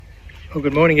Well,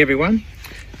 good morning, everyone.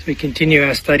 As we continue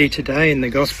our study today in the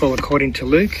Gospel according to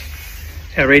Luke,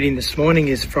 our reading this morning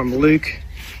is from Luke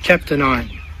chapter 9,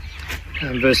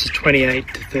 verses 28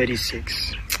 to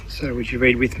 36. So would you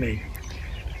read with me?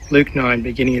 Luke 9,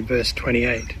 beginning at verse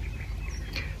 28.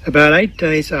 About 8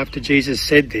 days after Jesus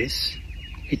said this,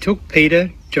 he took Peter,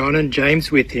 John and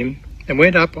James with him and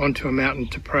went up onto a mountain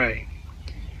to pray.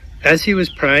 As he was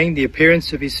praying, the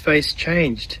appearance of his face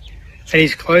changed, and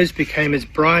his clothes became as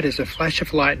bright as a flash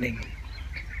of lightning.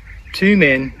 2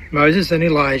 men, Moses and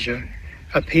Elijah,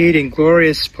 appeared in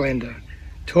glorious splendor,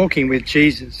 talking with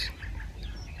Jesus.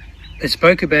 They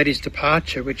spoke about his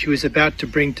departure, which he was about to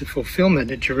bring to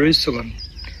fulfillment at Jerusalem.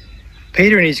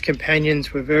 Peter and his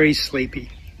companions were very sleepy,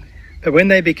 but when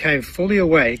they became fully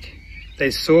awake,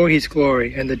 they saw his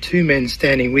glory and the 2 men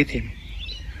standing with him.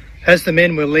 As the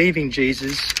men were leaving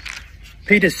Jesus,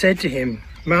 Peter said to him,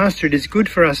 "Master, it is good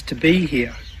for us to be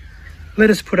here. Let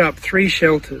us put up 3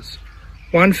 shelters,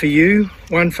 one for you,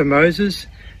 one for Moses,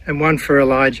 and one for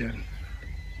Elijah."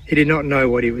 He did not know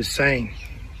what he was saying.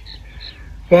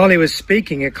 While he was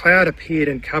speaking, a cloud appeared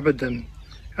and covered them,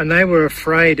 and they were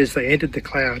afraid as they entered the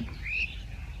cloud.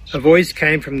 A voice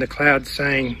came from the cloud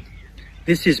saying,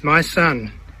 "This is my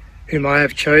son, whom I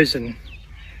have chosen.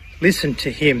 Listen to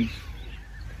him."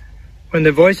 When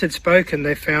the voice had spoken,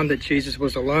 they found that Jesus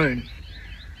was alone.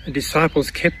 The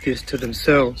disciples kept this to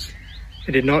themselves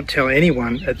and did not tell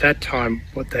anyone at that time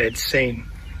what they had seen.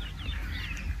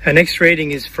 Our next reading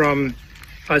is from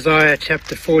Isaiah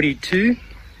chapter 42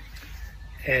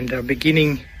 and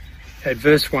beginning at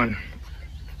verse 1.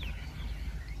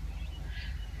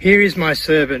 "Here is my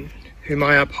servant, whom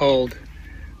I uphold,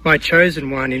 my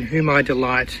chosen one, in whom I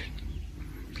delight.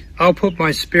 I'll put my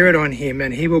spirit on him,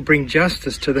 and he will bring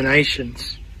justice to the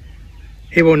nations.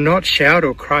 He will not shout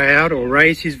or cry out or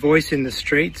raise his voice in the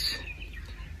streets.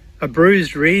 A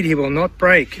bruised reed he will not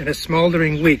break, and a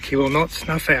smouldering wick he will not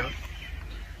snuff out.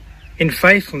 In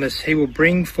faithfulness he will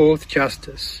bring forth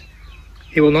justice.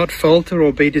 He will not falter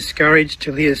or be discouraged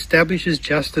till he establishes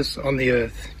justice on the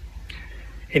earth.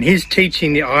 In his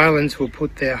teaching the islands will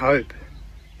put their hope."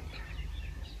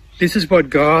 This is what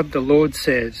God the Lord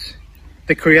says,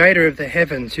 the creator of the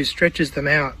heavens, who stretches them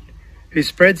out, who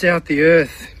spreads out the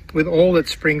earth with all that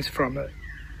springs from it,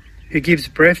 who gives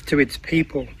breath to its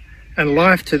people and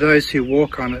life to those who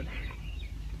walk on it.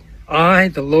 I,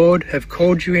 the Lord, have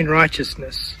called you in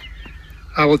righteousness.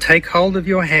 I will take hold of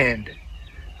your hand.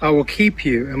 I will keep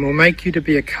you and will make you to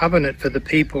be a covenant for the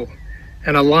people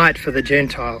and a light for the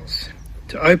Gentiles,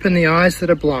 to open the eyes that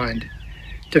are blind,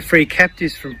 to free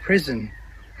captives from prison,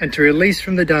 and to release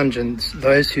from the dungeons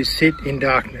those who sit in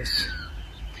darkness.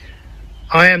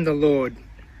 I am the Lord,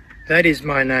 that is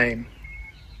my name.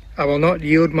 I will not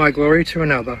yield my glory to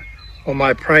another, or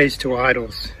my praise to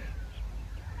idols.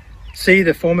 See,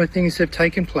 the former things have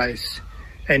taken place,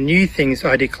 and new things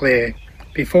I declare.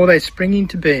 Before they spring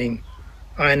into being,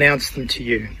 I announce them to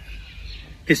you.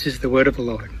 This is the word of the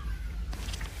Lord.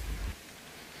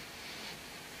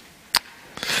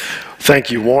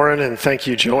 Thank you, Warren, and thank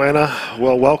you, Joanna.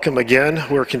 Well, welcome again.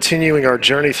 We're continuing our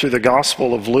journey through the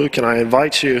Gospel of Luke, and I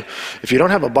invite you, if you don't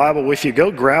have a Bible with you,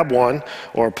 go grab one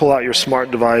or pull out your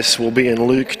smart device. We'll be in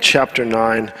Luke chapter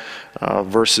 9,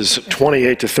 verses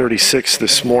 28 to 36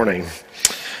 this morning.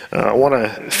 I want to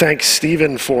thank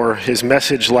Stephen for his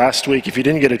message last week. If you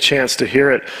didn't get a chance to hear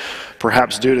it,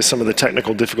 perhaps due to some of the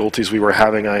technical difficulties we were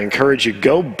having, I encourage you,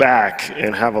 go back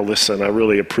and have a listen. I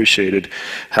really appreciated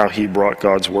how he brought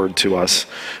God's word to us.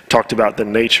 Talked about the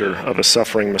nature of a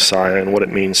suffering Messiah and what it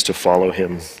means to follow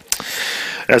him.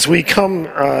 As we come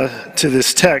to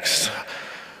this text,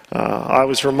 I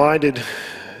was reminded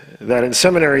that in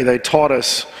seminary they taught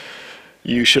us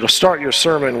you should start your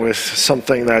sermon with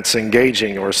something that's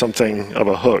engaging or something of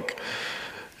a hook.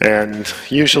 And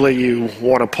usually you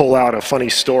want to pull out a funny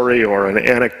story or an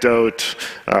anecdote,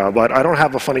 but I don't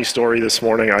have a funny story this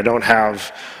morning. I don't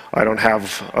have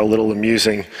a little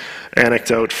amusing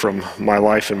anecdote from my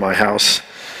life in my house.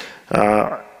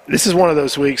 This is one of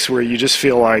those weeks where you just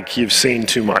feel like you've seen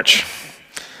too much.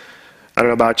 I don't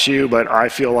know about you, but I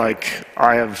feel like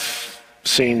I have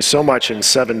seen so much in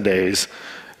 7 days.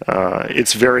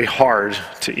 It's very hard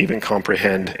to even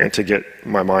comprehend and to get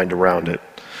my mind around it.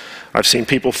 I've seen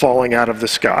people falling out of the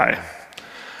sky.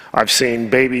 I've seen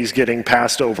babies getting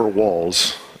passed over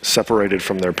walls, separated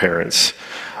from their parents.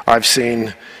 I've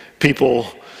seen people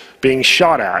being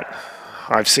shot at.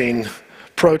 I've seen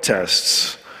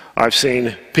protests. I've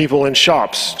seen people in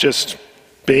shops just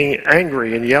being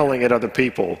angry and yelling at other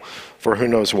people for who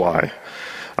knows why.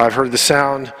 I've heard the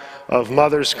sound of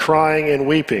mothers crying and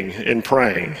weeping and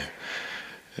praying.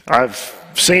 I've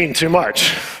seen too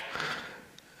much.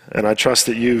 And I trust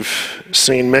that you've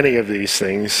seen many of these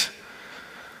things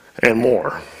and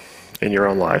more in your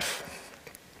own life.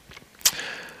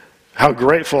 How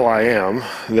grateful I am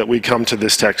that we come to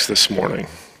this text this morning.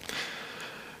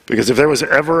 Because if there was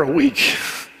ever a week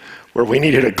where we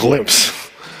needed a glimpse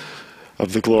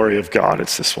of the glory of God,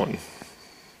 it's this one.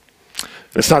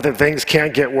 It's not that things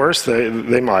can't get worse,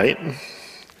 they might.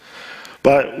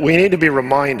 But we need to be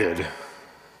reminded.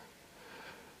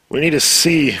 We need to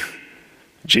see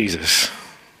Jesus.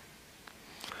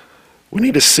 We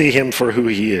need to see him for who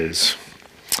he is.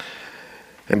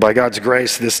 And by God's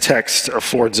grace, this text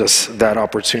affords us that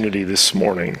opportunity this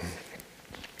morning.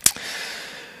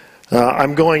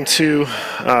 I'm going to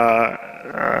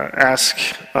ask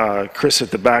Chris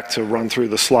at the back to run through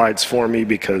the slides for me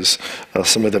because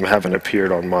some of them haven't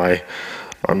appeared on my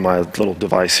little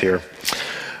device here.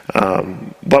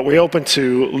 But we open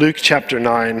to Luke chapter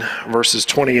 9, verses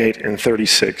 28 and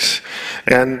 36.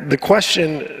 And the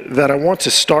question that I want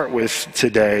to start with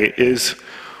today is,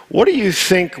 what do you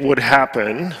think would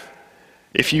happen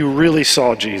if you really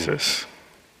saw Jesus?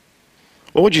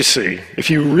 What would you see? If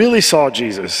you really saw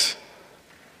Jesus,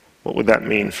 what would that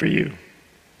mean for you?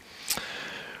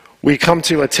 We come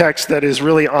to a text that is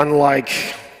really unlike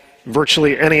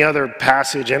virtually any other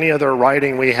passage, any other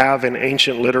writing we have in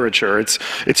ancient literature.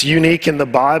 It's unique in the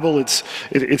Bible.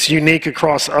 It's unique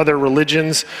across other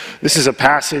religions. This is a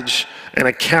passage, an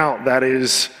account that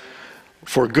is,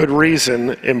 for good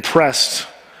reason, impressed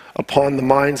upon the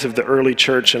minds of the early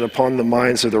church and upon the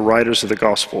minds of the writers of the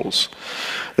Gospels.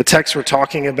 The text we're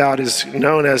talking about is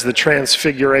known as the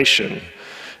Transfiguration.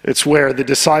 It's where the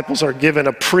disciples are given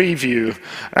a preview,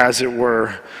 as it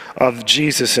were, of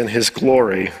Jesus and his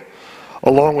glory,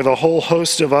 along with a whole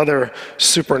host of other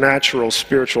supernatural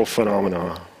spiritual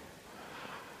phenomena.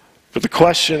 But the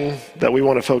question that we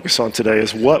want to focus on today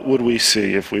is, what would we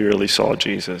see if we really saw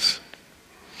Jesus?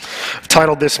 I've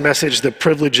titled this message, The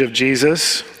Privilege of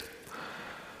Jesus.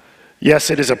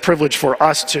 Yes, it is a privilege for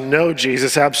us to know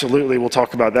Jesus. Absolutely, we'll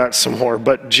talk about that some more.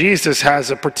 But Jesus has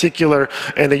a particular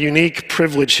and a unique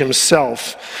privilege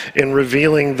himself in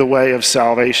revealing the way of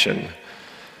salvation.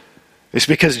 It's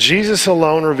because Jesus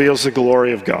alone reveals the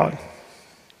glory of God.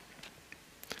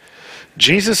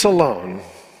 Jesus alone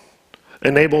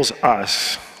enables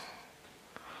us,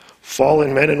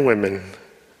 fallen men and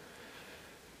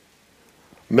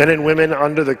women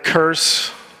under the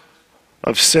curse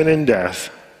of sin and death,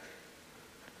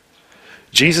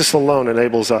 Jesus alone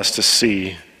enables us to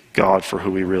see God for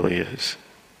who he really is.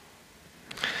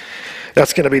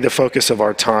 That's going to be the focus of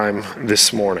our time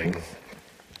this morning.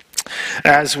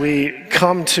 As we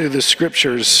come to the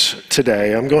scriptures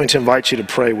today, I'm going to invite you to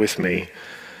pray with me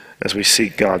as we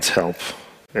seek God's help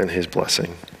and his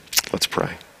blessing. Let's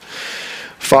pray.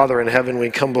 Father in heaven, we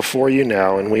come before you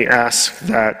now and we ask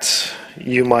that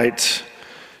you might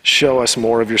show us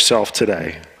more of yourself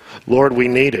today. Lord, we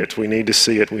need it. We need to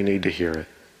see it. We need to hear it.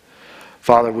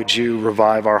 Father, would you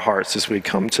revive our hearts as we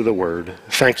come to the word?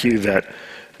 Thank you that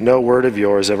no word of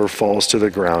yours ever falls to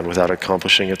the ground without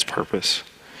accomplishing its purpose.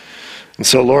 And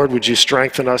so, Lord, would you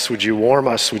strengthen us? Would you warm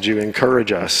us? Would you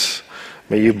encourage us?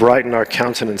 May you brighten our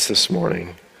countenance this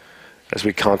morning as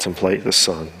we contemplate the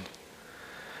Son.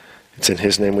 It's in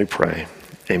his name we pray.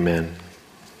 Amen.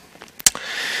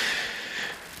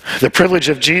 The privilege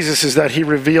of Jesus is that he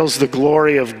reveals the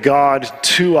glory of God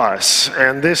to us.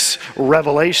 And this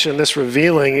revelation, this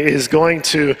revealing, is going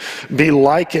to be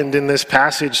likened in this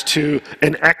passage to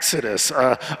an Exodus,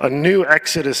 a new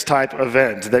Exodus type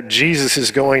event that Jesus is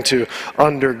going to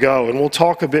undergo. And we'll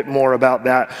talk a bit more about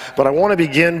that. But I want to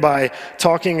begin by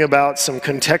talking about some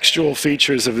contextual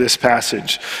features of this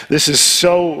passage. This is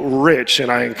so rich,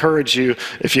 and I encourage you,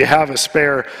 if you have a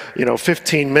spare,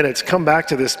 15 minutes, come back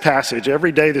to this passage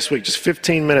every day this week, just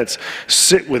 15 minutes,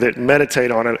 sit with it, meditate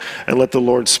on it, and let the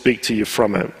Lord speak to you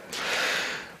from it.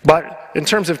 But in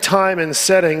terms of time and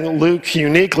setting, Luke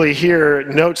uniquely here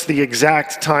notes the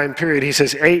exact time period. He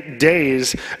says 8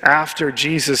 days after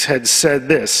Jesus had said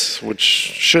this, which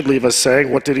should leave us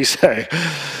saying, what did he say?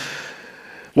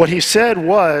 What he said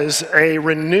was a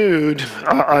new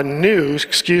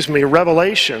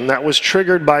revelation that was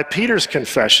triggered by Peter's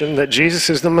confession that Jesus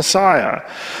is the Messiah.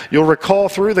 You'll recall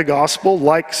through the gospel,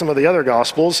 like some of the other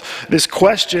gospels, this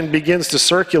question begins to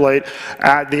circulate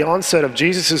at the onset of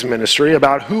Jesus' ministry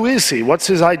about who is he? What's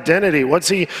his identity? What's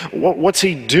he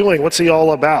doing? What's he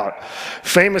all about?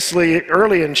 Famously,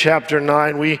 early in chapter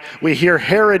 9, we hear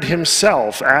Herod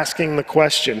himself asking the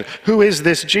question, who is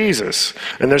this Jesus?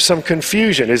 And there's some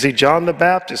confusion. Is he John the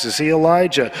Baptist? Is he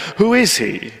Elijah? Who is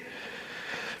he?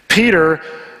 Peter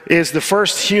is the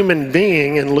first human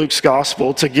being in Luke's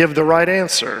gospel to give the right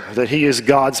answer, that he is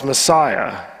God's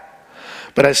Messiah.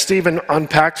 But as Stephen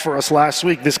unpacked for us last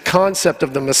week, this concept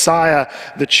of the Messiah,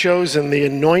 the chosen, the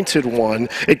anointed one,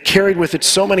 it carried with it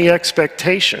so many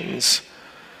expectations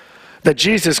that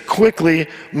Jesus quickly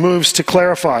moves to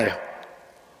clarify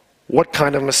what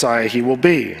kind of Messiah he will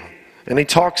be. And he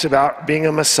talks about being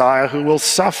a Messiah who will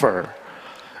suffer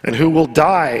and who will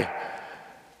die,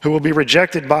 who will be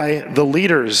rejected by the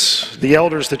leaders, the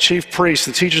elders, the chief priests,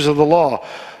 the teachers of the law,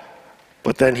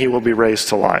 but then he will be raised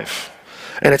to life.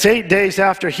 And it's 8 days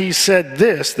after he said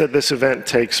this that this event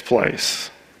takes place.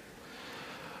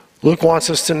 Luke wants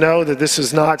us to know that this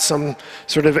is not some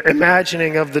sort of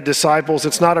imagining of the disciples.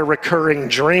 It's not a recurring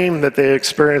dream that they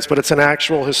experienced, but it's an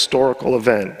actual historical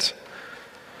event.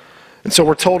 And so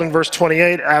we're told in verse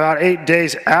 28, about 8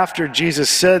 days after Jesus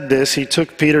said this, he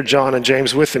took Peter, John, and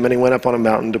James with him, and he went up on a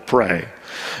mountain to pray.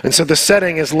 And so the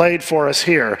setting is laid for us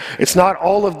here. It's not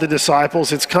all of the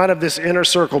disciples. It's kind of this inner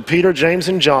circle, Peter, James,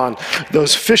 and John,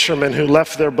 those fishermen who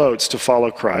left their boats to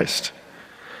follow Christ.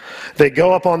 They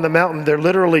go up on the mountain. They're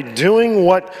literally doing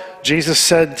what Jesus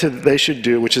said they should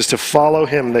do, which is to follow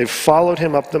him. They've followed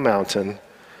him up the mountain,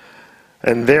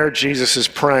 and there Jesus is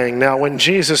praying. Now, when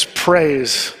Jesus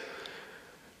prays,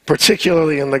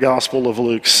 particularly in the Gospel of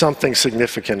Luke, something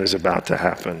significant is about to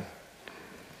happen.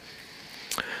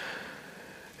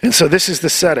 And so this is the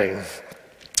setting.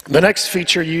 The next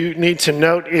feature you need to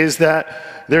note is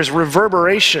that there's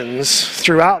reverberations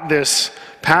throughout this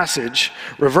passage,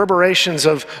 reverberations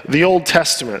of the Old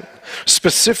Testament,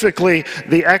 specifically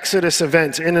the Exodus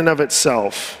event in and of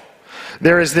itself.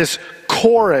 There is this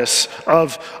chorus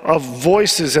of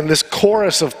voices and this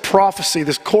chorus of prophecy,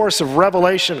 this chorus of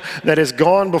revelation that has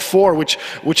gone before,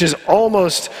 which is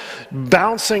almost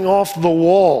bouncing off the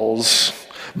walls,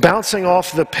 bouncing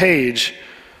off the page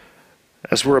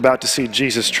as we're about to see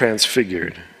Jesus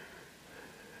transfigured.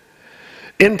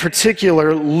 In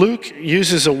particular, Luke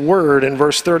uses a word in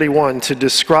verse 31 to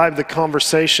describe the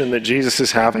conversation that Jesus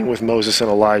is having with Moses and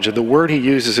Elijah. The word he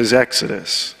uses is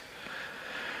Exodus.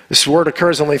 This word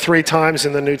occurs only 3 times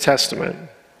in the New Testament.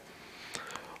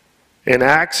 In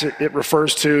Acts, it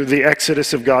refers to the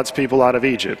exodus of God's people out of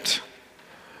Egypt.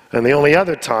 And the only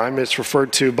other time it's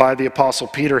referred to by the Apostle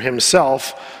Peter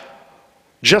himself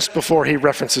just before he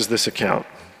references this account.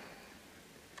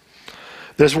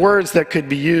 There's words that could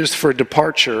be used for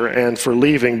departure and for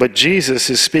leaving, but Jesus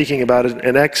is speaking about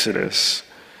an exodus.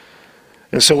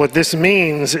 And so what this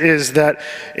means is that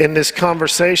in this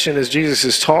conversation, as Jesus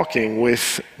is talking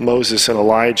with Moses and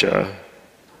Elijah,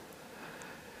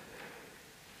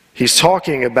 he's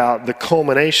talking about the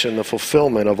culmination, the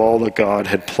fulfillment of all that God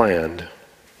had planned.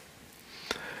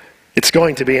 It's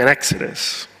going to be an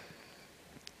exodus.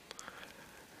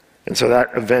 And so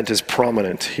that event is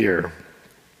prominent here.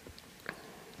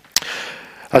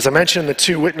 As I mentioned, the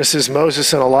 2 witnesses,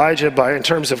 Moses and Elijah, in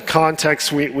terms of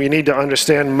context, we need to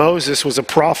understand Moses was a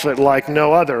prophet like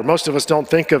no other. Most of us don't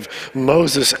think of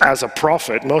Moses as a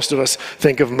prophet. Most of us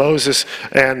think of Moses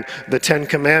and the 10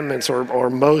 Commandments, or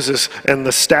Moses and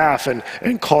the staff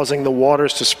and causing the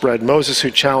waters to spread, Moses who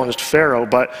challenged Pharaoh.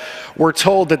 But we're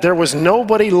told that there was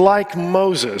nobody like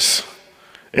Moses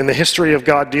in the history of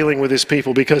God dealing with his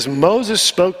people, because Moses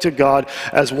spoke to God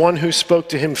as one who spoke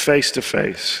to him face to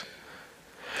face.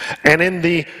 And in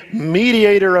the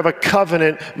mediator of a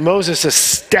covenant, Moses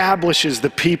establishes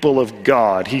the people of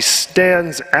God. He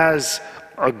stands as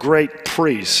a great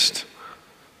priest.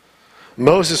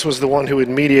 Moses was the one who would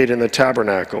mediate in the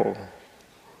tabernacle.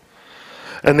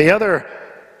 And the other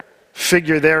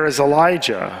figure there is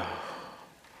Elijah.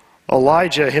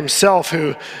 Elijah himself,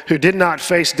 who did not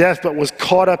face death but was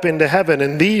caught up into heaven.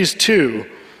 And these two,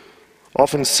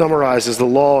 often summarized as the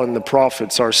law and the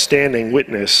prophets, are standing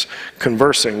witness,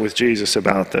 conversing with Jesus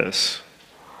about this.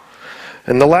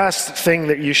 And the last thing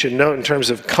that you should note in terms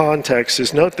of context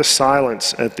is note the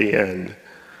silence at the end.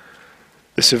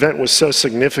 This event was so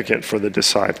significant for the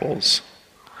disciples,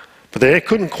 but they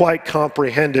couldn't quite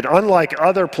comprehend it. Unlike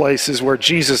other places where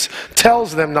Jesus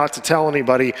tells them not to tell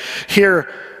anybody, here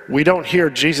we don't hear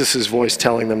Jesus' voice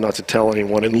telling them not to tell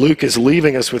anyone. And Luke is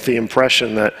leaving us with the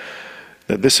impression that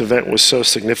this event was so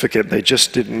significant, they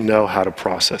just didn't know how to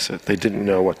process it. They didn't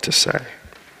know what to say.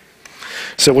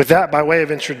 So with that, by way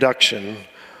of introduction,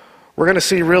 we're going to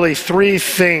see really 3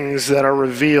 things that are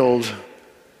revealed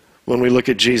when we look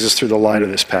at Jesus through the light of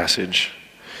this passage.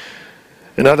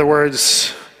 In other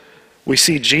words, we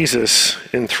see Jesus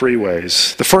in 3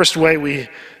 ways. The first way we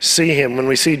see him, when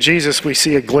we see Jesus, we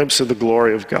see a glimpse of the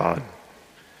glory of God.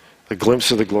 A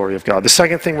glimpse of the glory of God. The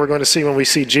second thing we're going to see when we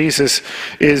see Jesus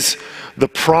is the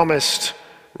promised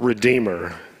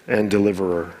Redeemer. and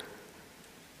deliverer.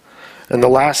 And the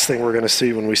last thing we're going to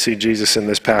see when we see Jesus in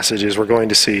this passage is we're going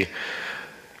to see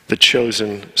the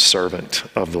chosen servant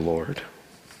of the Lord.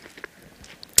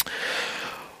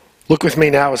 Look with me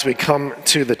now as we come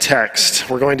to the text.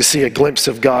 We're going to see a glimpse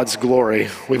of God's glory.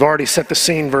 We've already set the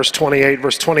scene, verse 28,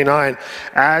 verse 29.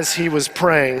 As he was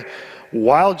praying,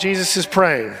 while Jesus is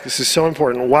praying, this is so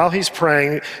important, while he's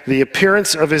praying, the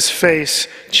appearance of his face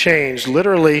changed.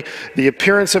 Literally, the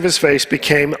appearance of his face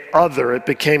became other. It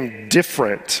became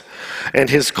different. And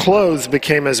his clothes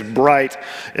became as bright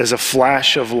as a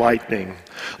flash of lightning.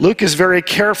 Luke is very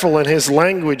careful in his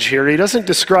language here. He doesn't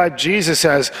describe Jesus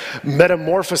as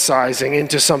metamorphosizing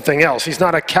into something else. He's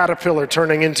not a caterpillar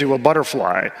turning into a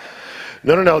butterfly.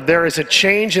 No. There is a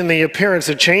change in the appearance,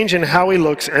 a change in how he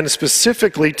looks, and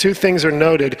specifically two things are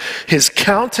noted: his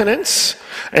countenance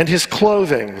and his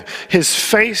clothing, his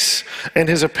face and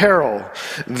his apparel.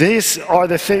 These are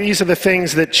the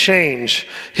things that change.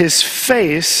 His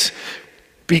face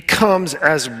becomes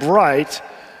as bright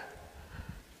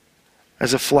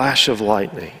as a flash of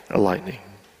lightning.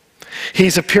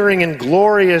 He's appearing in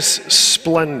glorious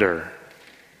splendor.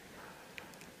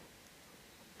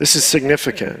 This is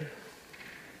significant.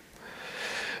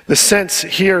 The sense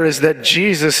here is that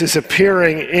Jesus is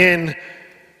appearing in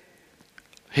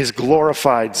his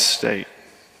glorified state.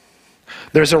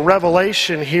 There's a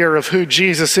revelation here of who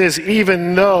Jesus is,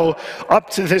 even though up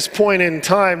to this point in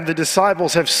time, the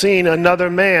disciples have seen another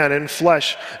man in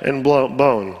flesh and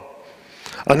bone.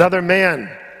 Another man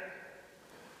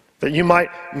that you might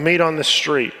meet on the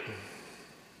street.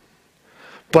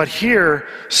 But here,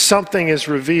 something is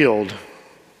revealed.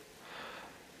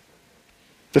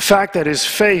 The fact that his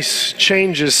face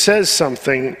changes says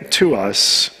something to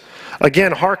us.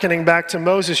 Again, hearkening back to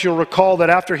Moses, you'll recall that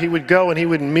after he would go and he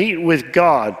would meet with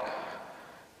God,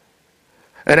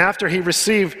 and after he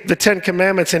received the 10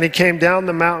 Commandments and he came down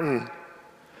the mountain,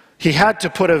 he had to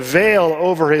put a veil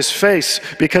over his face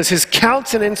because his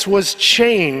countenance was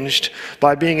changed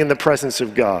by being in the presence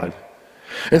of God.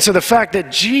 And so the fact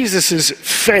that Jesus'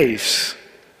 face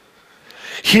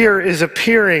here is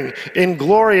appearing in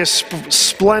glorious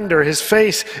splendor, his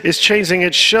face is changing,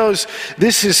 it shows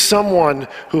this is someone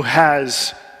who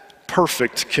has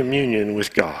perfect communion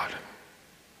with God.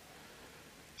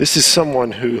 This is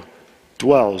someone who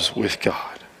dwells with God.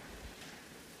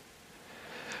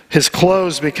 His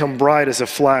clothes become bright as a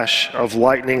flash of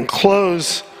lightning.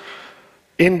 Clothes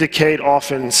indicate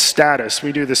often status.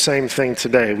 We do the same thing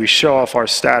today. We show off our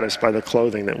status by the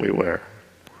clothing that we wear.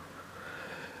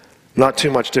 Not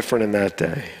too much different in that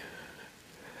day.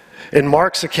 In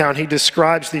Mark's account, he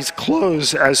describes these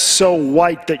clothes as so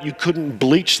white that you couldn't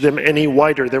bleach them any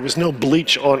whiter. There was no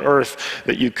bleach on earth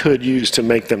that you could use to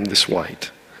make them this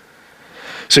white.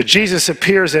 So Jesus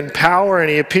appears in power and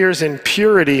he appears in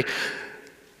purity,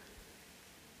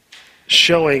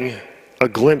 showing a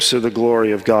glimpse of the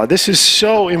glory of God. This is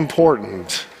so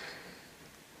important.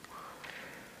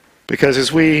 Because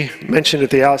as we mentioned at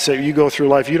the outset, you go through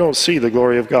life, you don't see the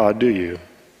glory of God, do you?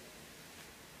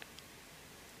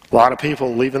 A lot of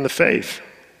people leaving the faith.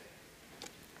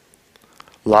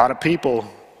 A lot of people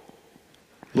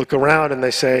look around and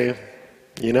they say,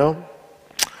 you know,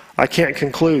 I can't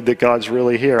conclude that God's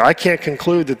really here. I can't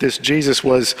conclude that this Jesus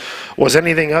was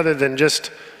anything other than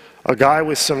just a guy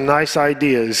with some nice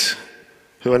ideas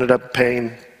who ended up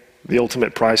paying the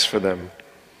ultimate price for them.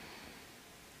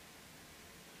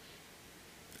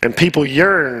 And people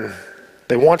yearn.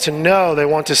 They want to know, they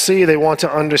want to see, they want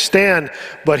to understand.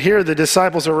 But here the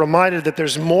disciples are reminded that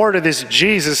there's more to this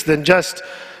Jesus than just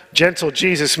gentle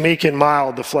Jesus, meek and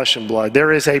mild, the flesh and blood.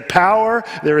 There is a power,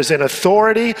 there is an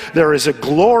authority, there is a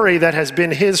glory that has been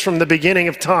his from the beginning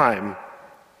of time.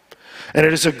 And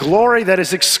it is a glory that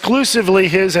is exclusively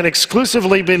his and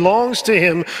exclusively belongs to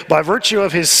him by virtue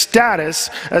of his status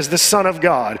as the Son of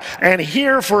God. And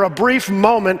here, for a brief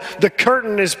moment, the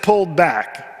curtain is pulled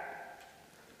back.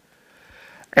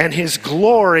 And his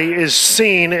glory is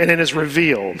seen and it is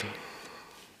revealed.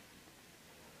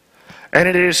 And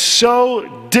it is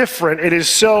so different, it is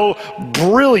so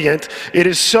brilliant, it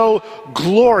is so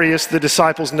glorious, the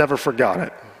disciples never forgot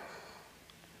it.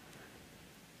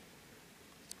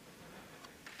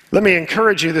 Let me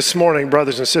encourage you this morning,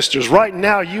 brothers and sisters. Right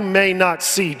now, you may not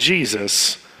see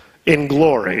Jesus in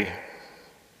glory.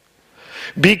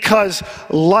 Because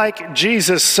like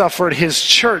Jesus suffered, his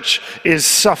church is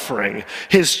suffering.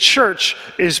 His church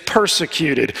is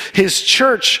persecuted. His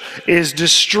church is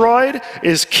destroyed,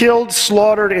 is killed,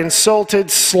 slaughtered,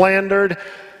 insulted, slandered,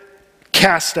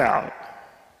 cast out.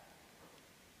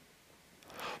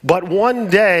 But one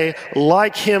day,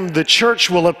 like him, the church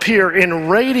will appear in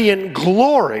radiant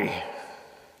glory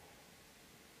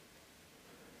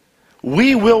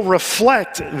we will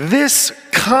reflect this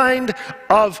kind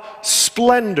of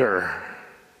splendor.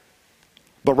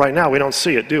 But right now we don't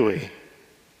see it, do we?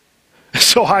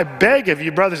 So I beg of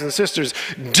you, brothers and sisters,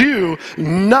 do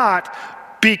not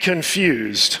be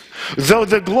confused. Though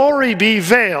the glory be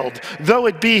veiled, though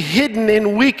it be hidden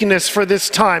in weakness for this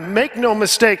time, make no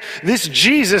mistake, this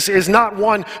Jesus is not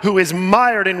one who is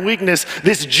mired in weakness.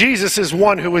 This Jesus is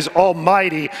one who is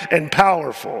almighty and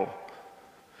powerful.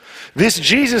 This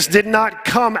Jesus did not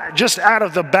come just out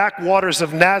of the backwaters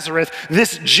of Nazareth.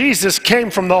 This Jesus came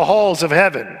from the halls of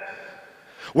heaven,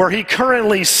 where he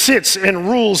currently sits and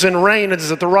rules and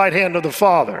reigns at the right hand of the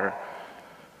Father.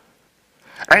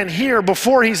 And here,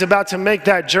 before he's about to make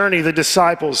that journey, the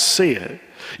disciples see it.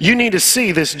 You need to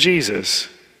see this Jesus.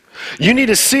 You need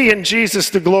to see in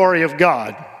Jesus the glory of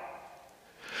God.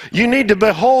 You need to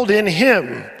behold in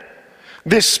him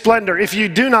this splendor. If you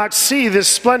do not see this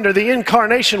splendor, the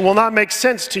incarnation will not make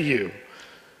sense to you.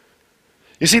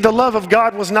 You see, the love of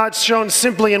God was not shown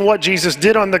simply in what Jesus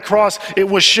did on the cross. It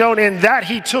was shown in that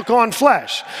he took on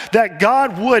flesh. That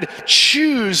God would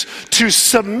choose to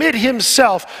submit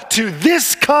himself to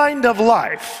this kind of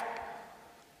life,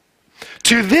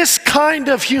 to this kind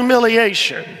of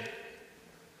humiliation,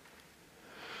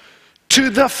 to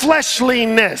the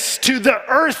fleshliness, to the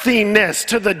earthiness,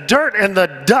 to the dirt and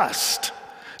the dust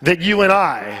that you and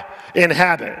I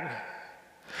inhabit.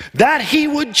 That he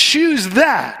would choose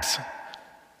that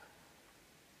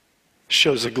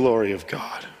shows the glory of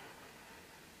God.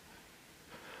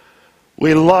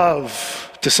 We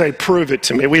love to say, prove it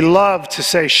to me. We love to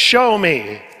say, show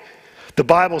me. The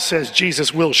Bible says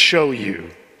Jesus will show you.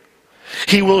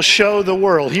 He will show the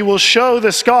world. He will show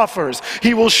the scoffers.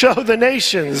 He will show the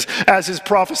nations, as is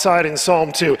prophesied in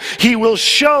Psalm 2. He will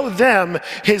show them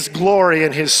his glory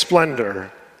and his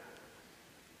splendor.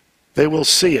 They will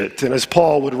see it. And as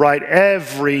Paul would write,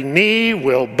 every knee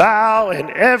will bow and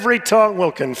every tongue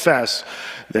will confess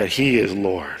that he is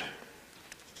Lord.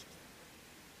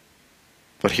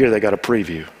 But here they got a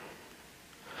preview.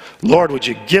 Lord, would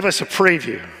you give us a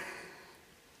preview?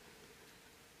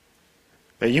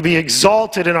 May you be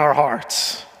exalted in our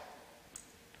hearts.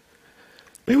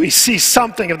 May we see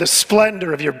something of the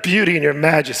splendor of your beauty and your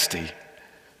majesty.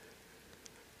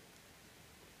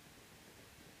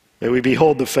 May we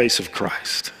behold the face of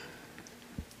Christ.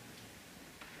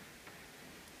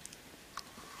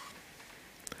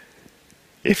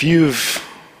 If you've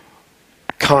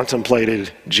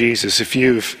contemplated Jesus, if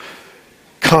you've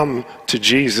come to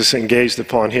Jesus and gazed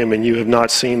upon him and you have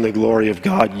not seen the glory of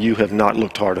God, you have not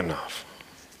looked hard enough.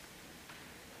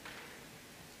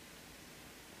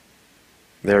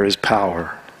 There is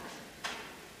power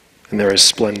and there is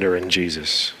splendor in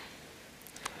Jesus.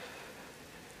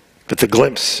 But the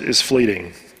glimpse is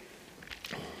fleeting.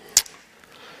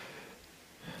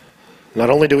 Not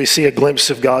only do we see a glimpse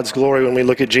of God's glory when we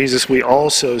look at Jesus, we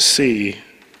also see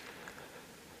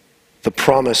the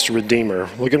promised Redeemer.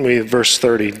 Look at me at verse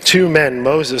 30. 2 men,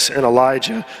 Moses and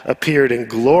Elijah, appeared in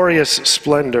glorious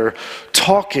splendor,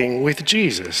 talking with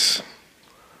Jesus.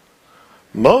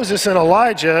 Moses and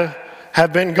Elijah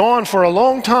have been gone for a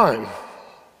long time.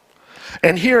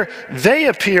 And here they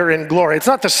appear in glory. It's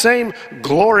not the same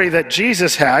glory that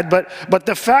Jesus had, but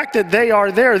the fact that they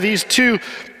are there, these two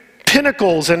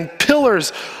pinnacles and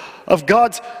pillars of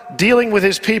God's dealing with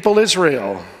his people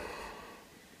Israel.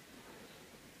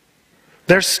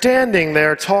 They're standing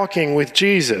there talking with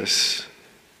Jesus.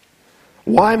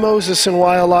 Why Moses and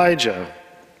why Elijah?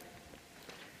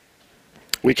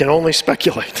 We can only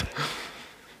speculate.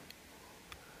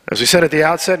 As we said at the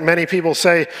outset, many people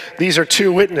say these are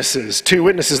two witnesses,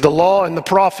 the law and the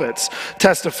prophets,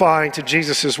 testifying to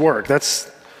Jesus' work.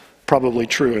 That's probably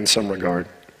true in some regard.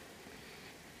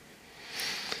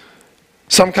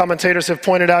 Some commentators have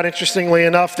pointed out, interestingly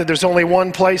enough, that there's only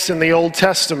one place in the Old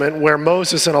Testament where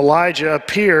Moses and Elijah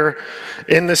appear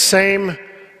in the same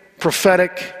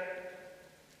prophetic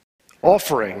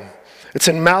offering. It's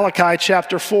in Malachi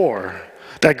chapter 4.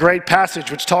 That great passage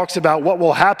which talks about what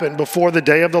will happen before the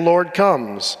day of the Lord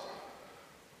comes.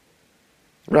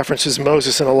 References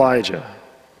Moses and Elijah.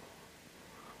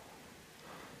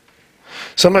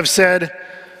 Some have said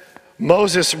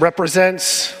Moses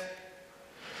represents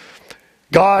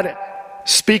God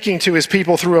speaking to his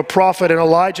people through a prophet, and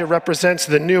Elijah represents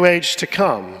the new age to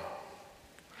come.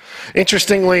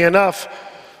 Interestingly enough,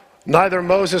 neither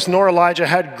Moses nor Elijah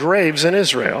had graves in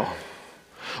Israel.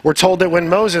 We're told that when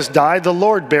Moses died, the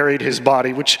Lord buried his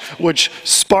body, which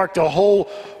sparked a whole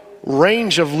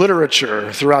range of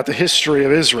literature throughout the history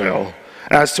of Israel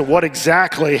as to what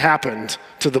exactly happened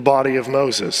to the body of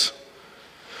Moses.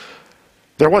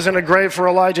 There wasn't a grave for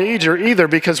Elijah either,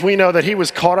 because we know that he was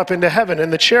caught up into heaven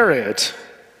in the chariot.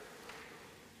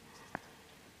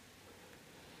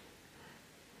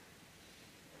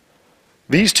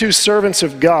 These two servants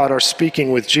of God are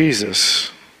speaking with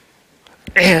Jesus.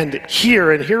 And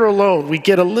here alone, we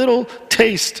get a little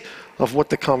taste of what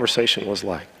the conversation was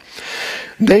like.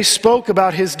 They spoke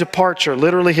about his departure,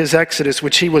 literally his exodus,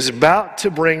 which he was about to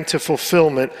bring to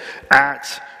fulfillment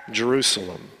at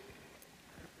Jerusalem.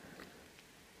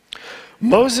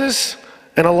 Moses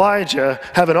and Elijah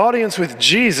have an audience with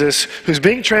Jesus, who's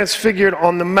being transfigured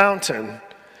on the mountain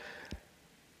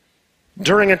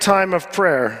during a time of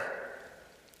prayer.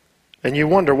 And you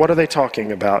wonder, what are they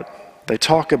talking about? They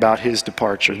talk about his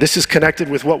departure. This is connected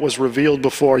with what was revealed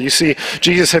before. You see,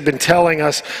 Jesus had been telling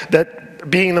us that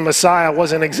being the Messiah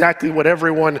wasn't exactly what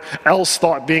everyone else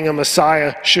thought being a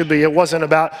Messiah should be. It wasn't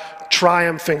about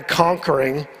triumph and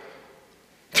conquering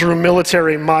through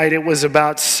military might. It was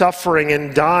about suffering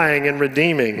and dying and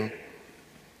redeeming.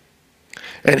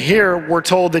 And here we're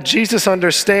told that Jesus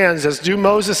understands, as do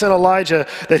Moses and Elijah,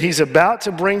 that he's about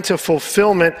to bring to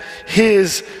fulfillment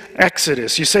his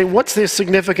Exodus. You say, what's the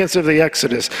significance of the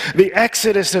Exodus? The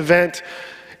Exodus event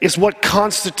is what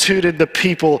constituted the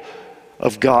people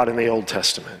of God in the Old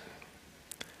Testament.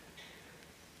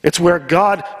 It's where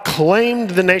God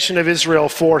claimed the nation of Israel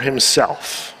for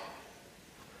himself.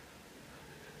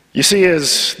 You see,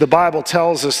 as the Bible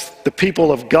tells us, the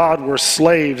people of God were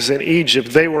slaves in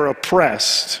Egypt. They were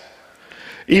oppressed.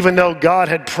 Even though God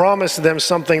had promised them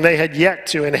something, they had yet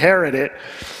to inherit it.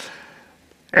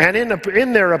 And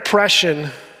in their oppression,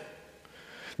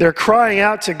 they're crying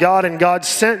out to God, and God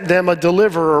sent them a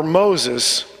deliverer,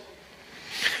 Moses.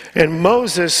 And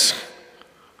Moses,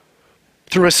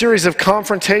 through a series of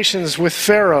confrontations with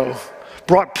Pharaoh,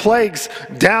 brought plagues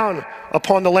down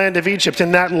upon the land of Egypt.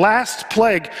 And that last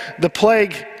plague, the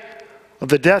plague of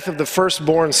the death of the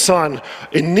firstborn son,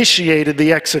 initiated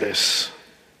the Exodus.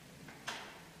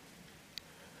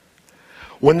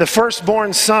 When the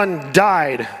firstborn son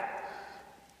died,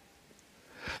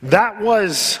 that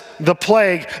was the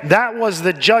plague. That was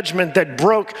the judgment that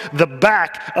broke the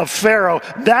back of Pharaoh.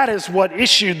 That is what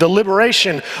issued the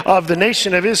liberation of the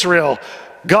nation of Israel,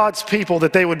 God's people,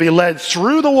 that they would be led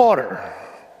through the water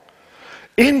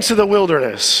into the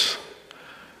wilderness,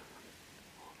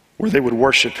 where they would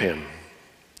worship him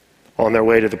on their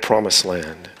way to the promised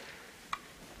land.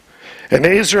 And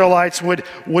the Israelites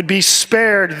would be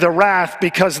spared the wrath,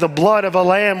 because the blood of a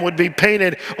lamb would be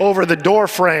painted over the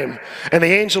doorframe, and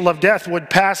the angel of death would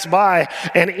pass by,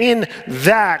 and in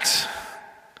that,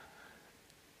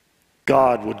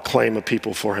 God would claim a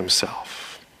people for himself.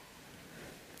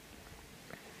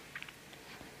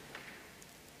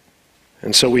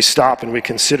 And so we stop and we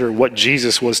consider what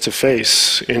Jesus was to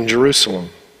face in Jerusalem.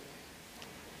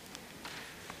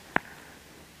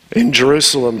 In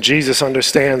Jerusalem, Jesus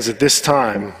understands that this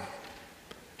time,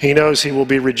 he knows he will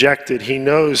be rejected. He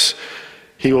knows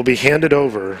he will be handed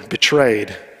over,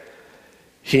 betrayed.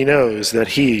 He knows that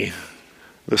he,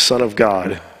 the Son of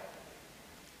God,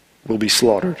 will be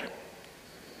slaughtered.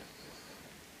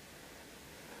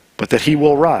 But that he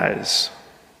will rise.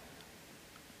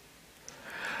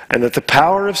 And that the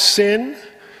power of sin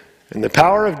and the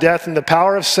power of death and the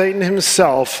power of Satan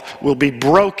himself will be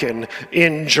broken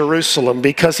in Jerusalem,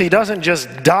 because he doesn't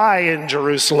just die in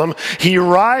Jerusalem, he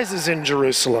rises in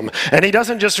Jerusalem. And he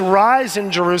doesn't just rise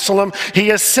in Jerusalem,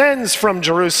 he ascends from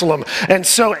Jerusalem. And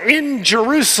so in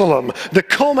Jerusalem, the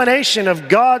culmination of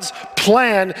God's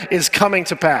plan is coming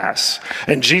to pass.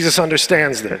 And Jesus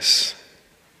understands this.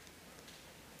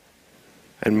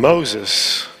 And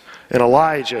Moses and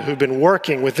Elijah, who've been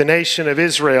working with the nation of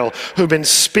Israel, who've been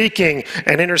speaking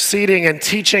and interceding and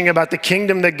teaching about the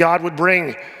kingdom that God would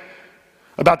bring,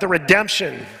 about the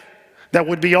redemption that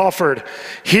would be offered.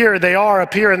 Here they are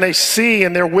up here, and they see,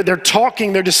 and they're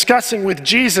talking, they're discussing with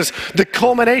Jesus the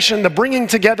culmination, the bringing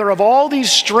together of all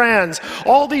these strands,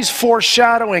 all these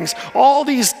foreshadowings, all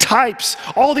these types,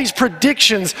 all these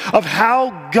predictions of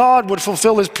how God would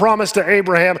fulfill his promise to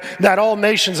Abraham that all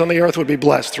nations on the earth would be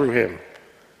blessed through him.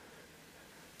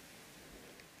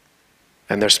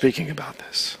 And they're speaking about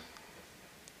this.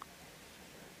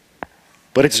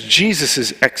 But it's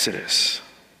Jesus' exodus.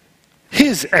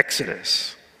 His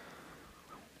exodus.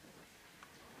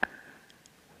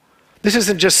 This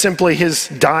isn't just simply his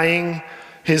dying,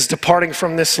 his departing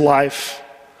from this life.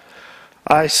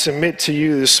 I submit to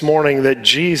you this morning that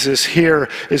Jesus here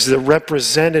is the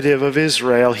representative of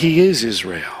Israel. He is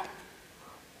Israel.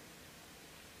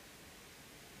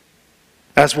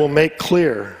 As we'll make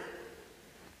clear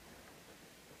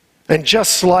And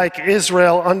just like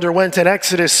Israel underwent an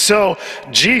exodus, so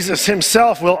Jesus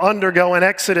himself will undergo an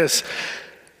exodus,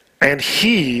 and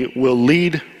he will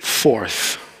lead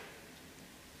forth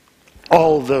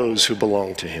all those who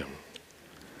belong to him.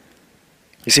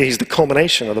 You see, he's the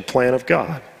culmination of the plan of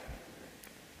God.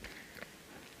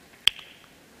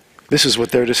 This is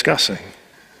what they're discussing.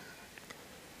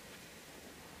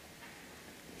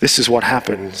 This is what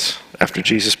happens after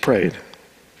Jesus prayed.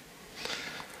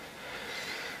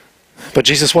 But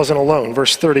Jesus wasn't alone.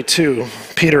 Verse 32,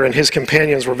 Peter and his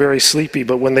companions were very sleepy,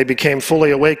 but when they became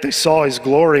fully awake, they saw his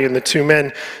glory and the two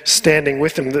men standing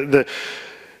with him.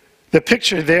 The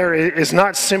picture there is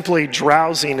not simply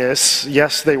drowsiness.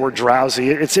 Yes, they were drowsy.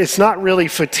 It's not really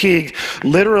fatigue.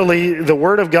 Literally, the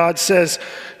Word of God says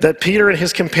that Peter and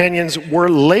his companions were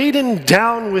laden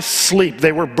down with sleep.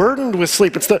 They were burdened with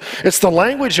sleep. It's the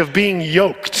language of being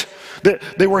yoked.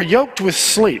 They were yoked with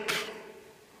sleep.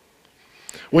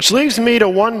 Which leaves me to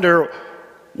wonder,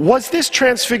 was this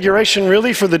transfiguration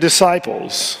really for the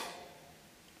disciples?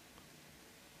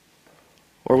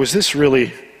 Or was this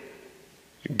really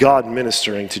God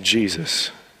ministering to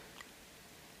Jesus?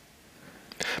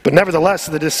 But nevertheless,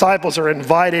 the disciples are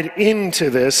invited into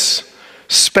this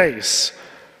space.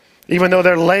 Even though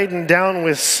they're laden down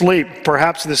with sleep,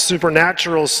 perhaps this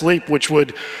supernatural sleep which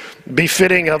would be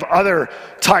fitting of other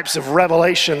types of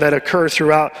revelation that occur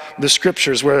throughout the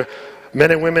scriptures, where men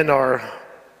and women are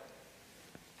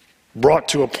brought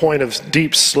to a point of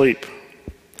deep sleep.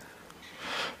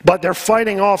 But they're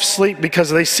fighting off sleep because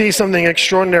they see something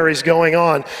extraordinary is going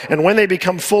on. And when they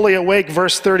become fully awake,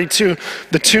 verse 32,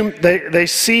 they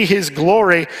see his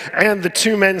glory and the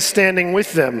two men standing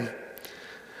with them.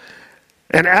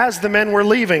 And as the men were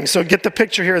leaving, so get the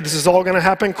picture here, this is all going to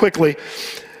happen quickly.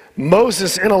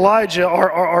 Moses and Elijah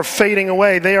are fading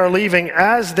away. They are leaving.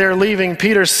 As they're leaving,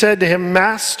 Peter said to him,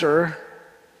 Master,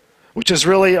 which is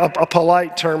really a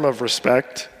polite term of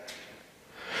respect,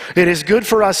 it is good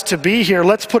for us to be here.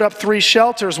 Let's put up 3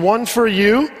 shelters, one for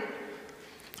you,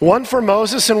 one for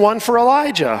Moses, and one for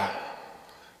Elijah.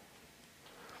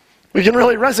 We can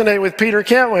really resonate with Peter,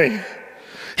 can't we?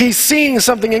 He's seeing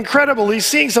something incredible. He's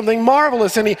seeing something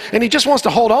marvelous, and he just wants to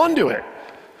hold on to it.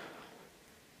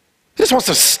 He just wants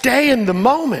to stay in the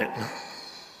moment.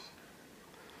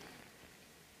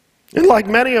 And like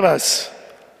many of us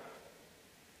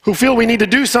who feel we need to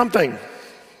do something,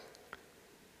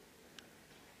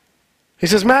 he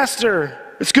says, Master,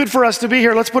 it's good for us to be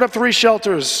here. Let's put up 3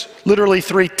 shelters, literally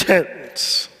 3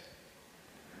 tents.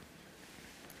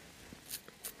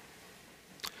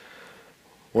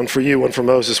 One for you, one for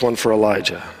Moses, one for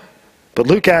Elijah. But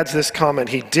Luke adds this comment,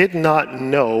 he did not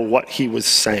know what he was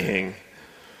saying.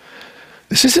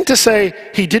 This isn't to say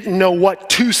he didn't know what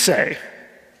to say,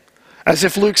 as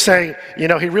if Luke's saying, he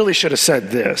really should have said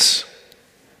this.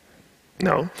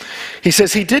 No. He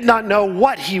says he did not know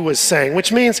what he was saying,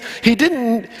 which means he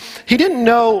didn't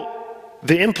know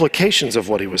the implications of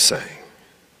what he was saying.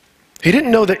 He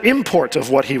didn't know the import of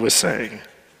what he was saying.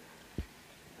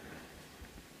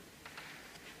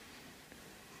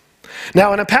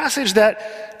 Now, in a passage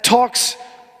that talks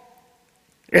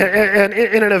and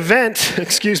in an event,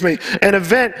 an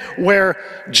event where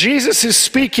Jesus is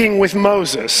speaking with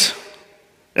Moses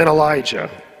and Elijah,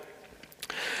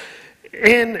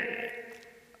 in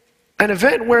an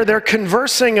event where they're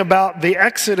conversing about the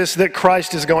exodus that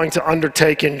Christ is going to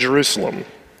undertake in Jerusalem,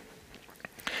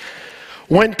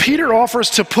 when Peter offers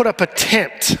to put up a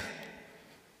tent,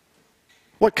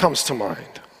 what comes to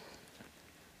mind?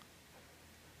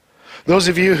 Those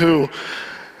of you who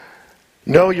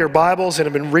know your Bibles and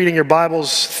have been reading your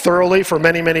Bibles thoroughly for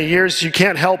many, many years, you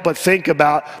can't help but think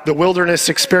about the wilderness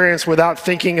experience without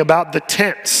thinking about the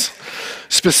tents,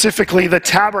 specifically the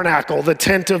tabernacle, the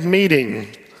tent of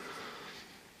meeting,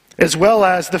 as well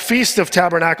as the Feast of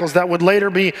Tabernacles that would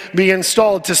later be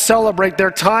installed to celebrate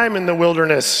their time in the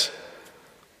wilderness,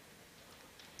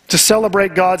 to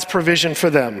celebrate God's provision for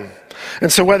them.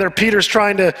 And so whether Peter's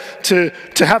trying to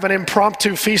have an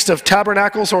impromptu Feast of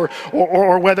Tabernacles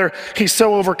or whether he's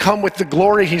so overcome with the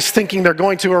glory he's thinking they're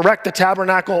going to erect the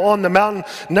tabernacle on the mountain,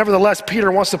 nevertheless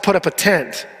Peter wants to put up a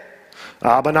tent.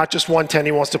 But not just one tent,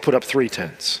 he wants to put up 3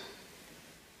 tents.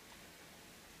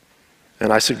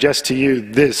 And I suggest to you,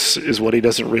 this is what he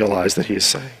doesn't realize that he is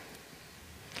saying.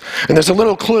 And there's a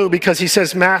little clue because he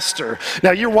says, Master.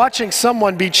 Now you're watching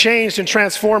someone be changed and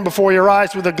transformed before your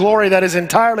eyes with a glory that is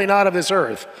entirely not of this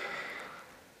earth.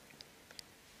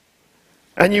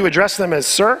 And you address them as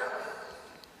Sir?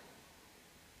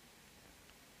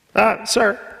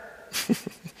 Sir.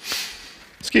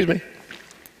 Excuse me.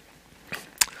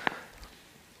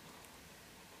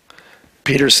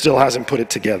 Peter still hasn't put it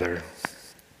together.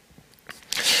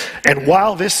 And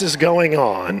while this is going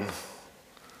on,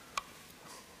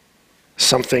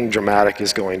 something dramatic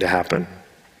is going to happen.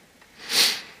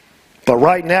 But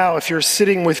right now, if you're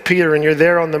sitting with Peter and you're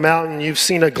there on the mountain, you've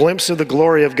seen a glimpse of the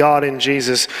glory of God in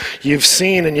Jesus. You've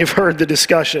seen and you've heard the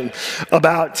discussion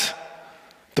about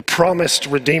the promised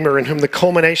Redeemer in whom the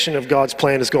culmination of God's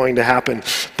plan is going to happen.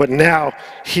 But now,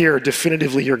 here,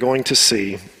 definitively, you're going to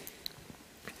see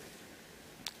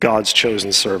God's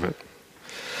chosen servant.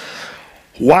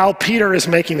 While Peter is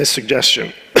making this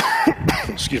suggestion,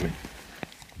 excuse me.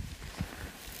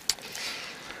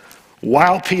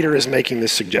 While Peter is making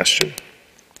this suggestion,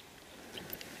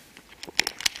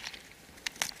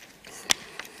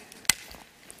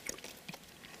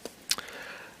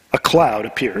 a cloud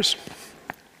appears.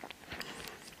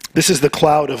 This is the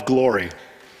cloud of glory.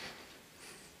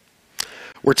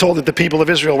 We're told that the people of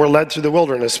Israel were led through the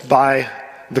wilderness by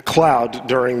the cloud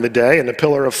during the day and the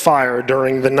pillar of fire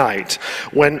during the night.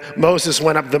 When Moses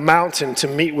went up the mountain to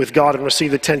meet with God and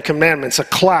receive the Ten Commandments, a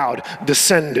cloud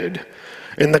descended.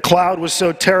 And the cloud was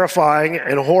so terrifying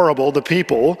and horrible, the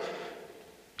people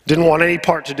didn't want any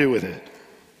part to do with it.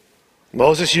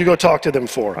 Moses, you go talk to them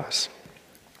for us.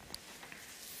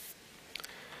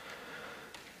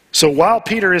 So while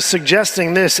Peter is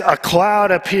suggesting this, a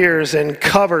cloud appears and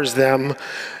covers them.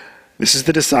 This is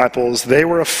the disciples. They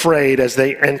were afraid as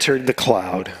they entered the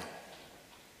cloud.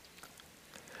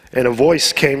 And a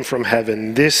voice came from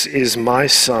heaven, "This is my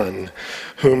Son,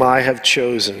 whom I have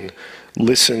chosen.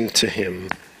 Listen to him."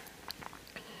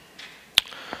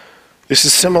 This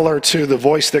is similar to the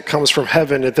voice that comes from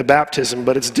heaven at the baptism,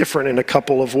 but it's different in a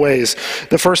couple of ways.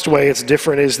 The first way it's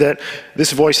different is that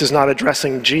this voice is not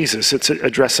addressing Jesus, it's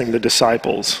addressing the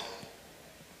disciples.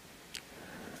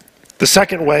 The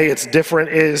second way it's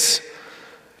different is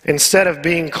instead of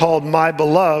being called my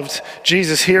beloved,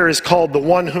 Jesus here is called the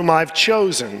one whom I've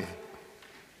chosen.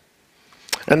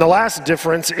 And the last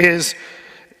difference is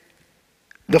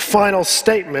the final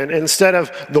statement. Instead of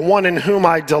the one in whom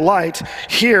I delight,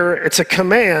 here it's a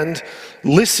command,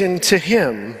 listen to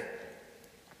him.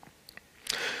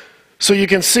 So you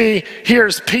can see,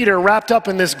 here's Peter wrapped up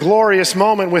in this glorious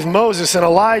moment with Moses and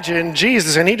Elijah and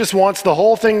Jesus, and he just wants the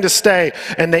whole thing to stay,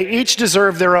 and they each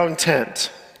deserve their own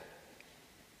tent.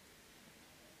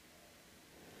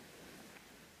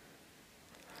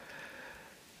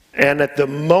 And at the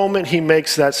moment he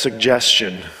makes that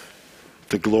suggestion,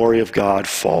 the glory of God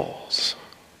falls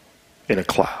in a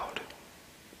cloud.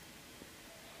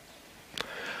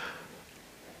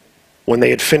 When they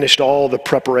had finished all the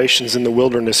preparations in the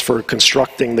wilderness for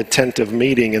constructing the tent of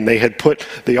meeting, and they had put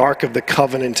the Ark of the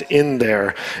Covenant in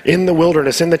there, in the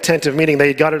wilderness, in the tent of meeting, they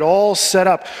had got it all set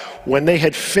up. When they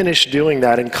had finished doing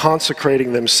that and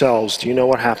consecrating themselves, do you know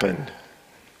what happened?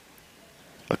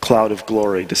 A cloud of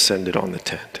glory descended on the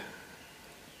tent.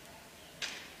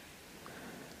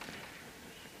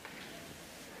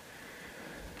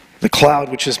 The cloud,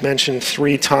 which is mentioned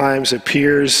 3 times,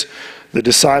 appears. The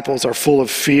disciples are full of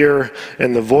fear,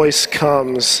 and the voice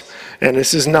comes. And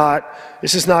this is not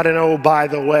an oh, by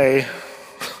the way.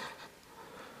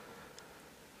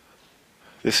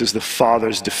 This is the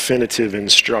Father's definitive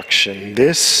instruction.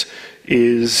 This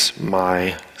is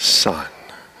my Son.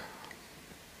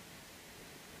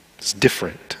 It's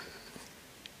different.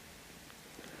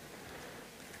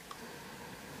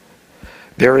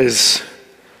 There is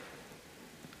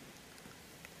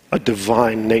a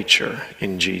divine nature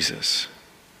in Jesus.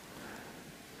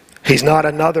 He's not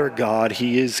another God,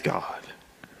 he is God.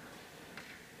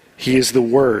 He is the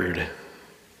Word.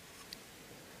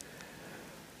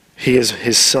 He is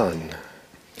his Son.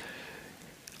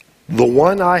 The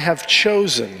one I have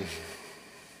chosen.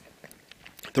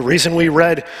 The reason we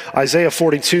read Isaiah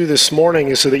 42 this morning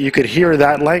is so that you could hear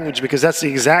that language, because that's the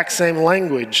exact same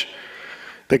language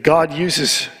that God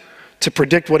uses to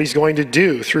predict what he's going to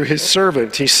do through his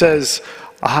servant. He says,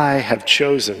 I have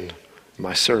chosen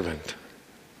my servant.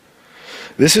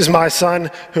 This is my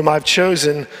Son whom I've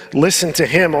chosen. Listen to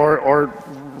him, or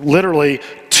literally,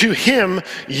 to him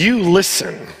you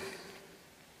listen.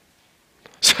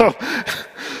 So,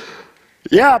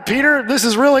 yeah, Peter, this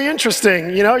is really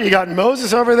interesting. You know, you got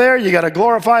Moses over there, you got a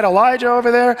glorified Elijah over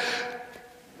there.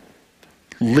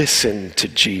 Listen to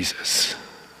Jesus.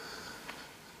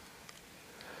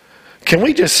 Can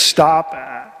we just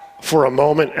stop for a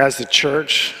moment as the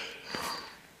church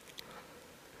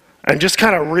and just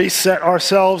kind of reset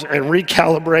ourselves and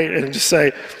recalibrate and just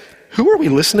say, who are we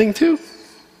listening to?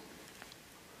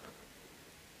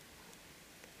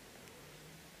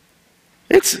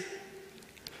 It's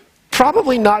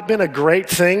probably not been a great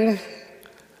thing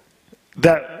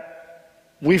that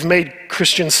we've made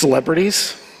Christian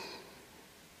celebrities.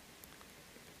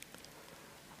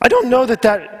 I don't know that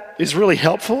that is really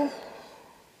helpful.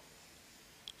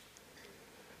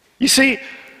 You see,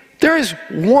 there is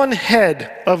one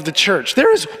head of the church.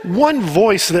 There is one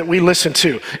voice that we listen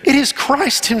to. It is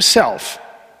Christ himself.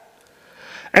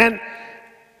 And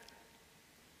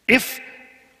if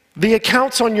the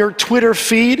accounts on your Twitter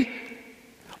feed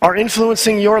are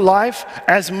influencing your life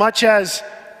as much as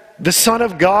the Son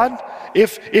of God,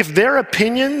 if their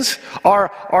opinions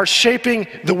are shaping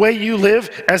the way you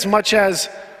live as much as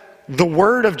the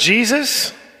Word of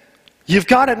Jesus, you've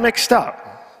got it mixed up.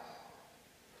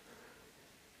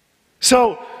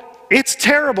 So it's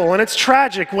terrible and it's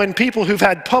tragic when people who've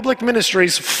had public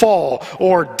ministries fall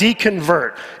or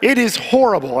deconvert. It is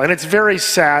horrible and it's very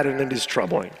sad and it is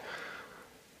troubling.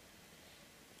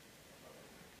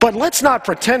 But let's not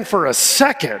pretend for a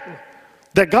second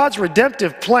that God's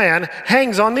redemptive plan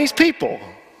hangs on these people.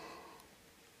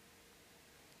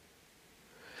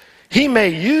 He may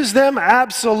use them,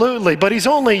 absolutely, but he's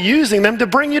only using them to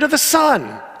bring you to the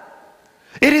Son.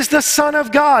 It is the Son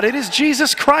of God. It is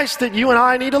Jesus Christ that you and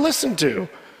I need to listen to.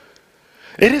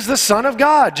 It is the Son of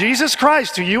God, Jesus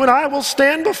Christ, who you and I will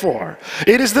stand before.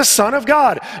 It is the Son of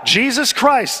God, Jesus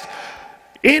Christ,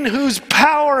 in whose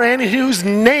power and in whose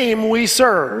name we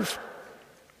serve.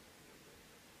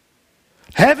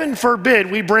 Heaven forbid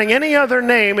we bring any other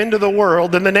name into the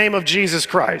world than the name of Jesus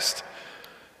Christ.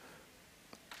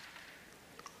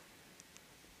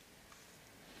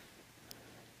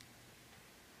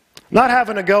 Not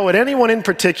having a go at anyone in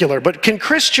particular, but can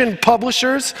Christian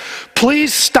publishers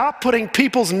please stop putting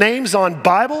people's names on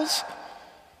Bibles?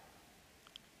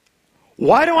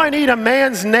 Why do I need a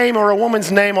man's name or a woman's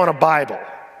name on a Bible?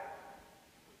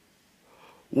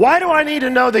 Why do I need to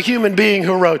know the human being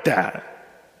who wrote that?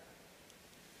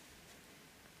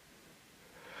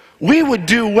 We would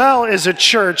do well as a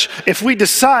church if we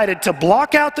decided to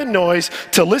block out the noise,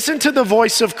 to listen to the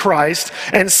voice of Christ,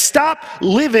 and stop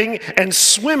living and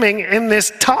swimming in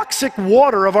this toxic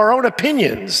water of our own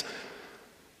opinions.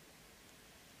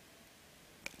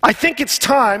 I think it's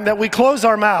time that we close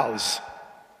our mouths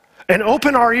and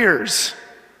open our ears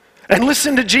and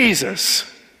listen to Jesus.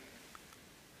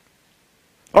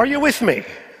 Are you with me?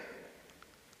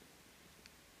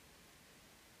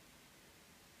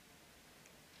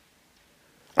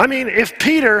 I mean, if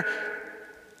Peter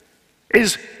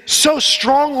is so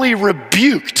strongly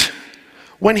rebuked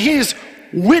when he's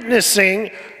witnessing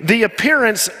the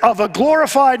appearance of a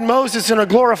glorified Moses and a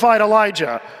glorified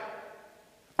Elijah,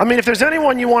 I mean, if there's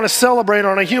anyone you want to celebrate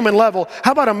on a human level,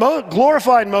 how about a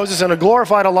glorified Moses and a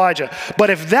glorified Elijah?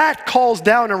 But if that calls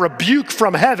down a rebuke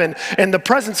from heaven in the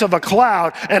presence of a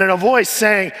cloud and in a voice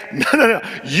saying, no,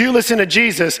 you listen to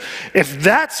Jesus, if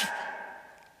that's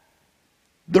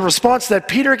the response that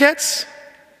Peter gets,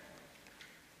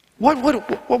 what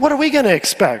are we going to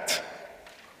expect?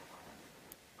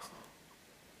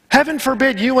 Heaven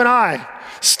forbid you and I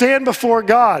stand before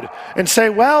God and say,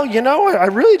 well, I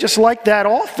really just like that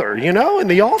author, and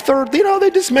the author, they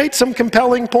just made some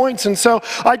compelling points, and so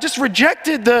I just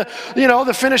rejected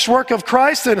the finished work of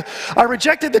Christ, and I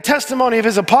rejected the testimony of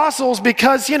his apostles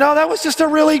because, that was just a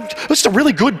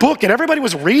really good book, and everybody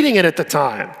was reading it at the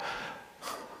time.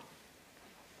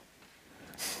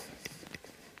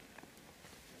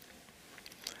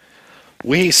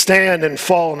 We stand and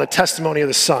fall in the testimony of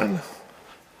the Son.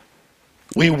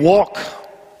 We walk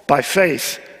by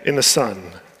faith in the Son.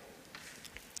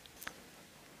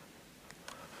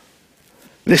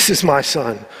 This is my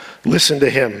Son. Listen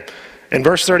to him. In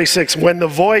verse 36, when the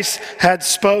voice had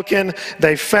spoken,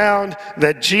 they found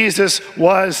that Jesus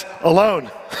was alone.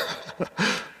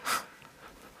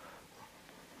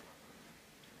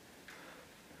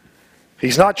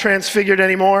 He's not transfigured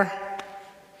anymore.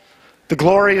 The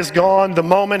glory is gone, the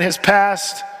moment has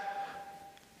passed,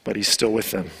 but he's still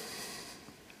with them.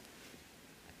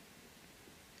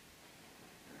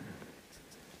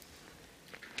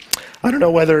 I don't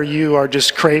know whether you are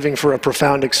just craving for a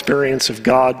profound experience of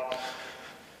God.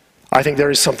 I think there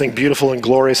is something beautiful and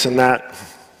glorious in that.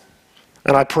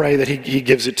 And I pray that he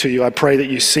gives it to you. I pray that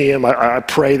you see him. I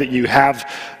pray that you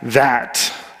have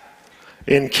that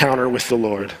encounter with the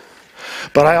Lord.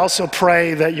 But I also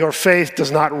pray that your faith does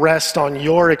not rest on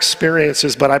your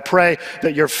experiences, but I pray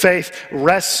that your faith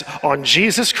rests on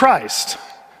Jesus Christ.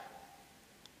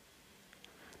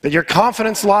 That your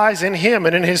confidence lies in him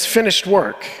and in his finished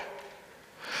work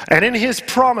and in his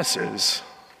promises.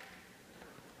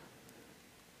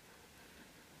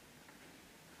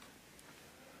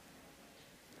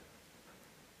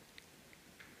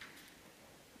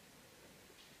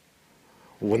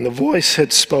 When the voice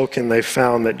had spoken, they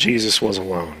found that Jesus was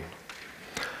alone.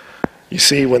 You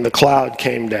see, when the cloud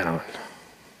came down,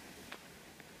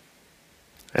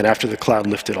 And after the cloud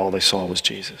lifted, all they saw was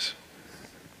Jesus.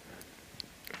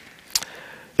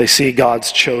 They see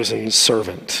God's chosen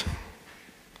servant.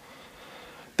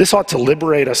 This ought to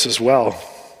liberate us as well,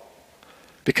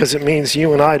 because it means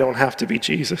you and I don't have to be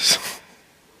Jesus.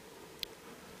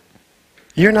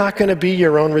 You're not going to be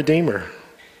your own redeemer.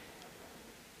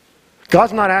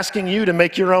 God's not asking you to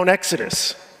make your own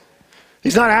Exodus.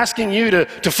 He's not asking you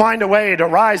to find a way to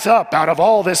rise up out of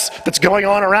all this that's going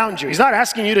on around you. He's not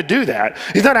asking you to do that.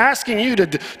 He's not asking you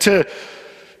to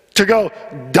go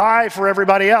die for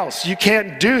everybody else. You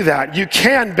can't do that. You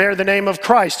can bear the name of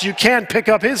Christ. You can pick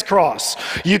up his cross.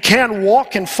 You can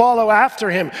walk and follow after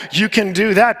him. You can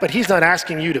do that, but he's not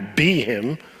asking you to be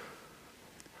him.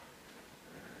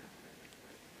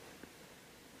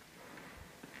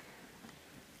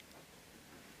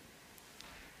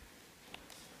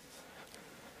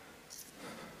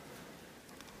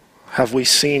 Have we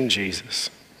seen Jesus?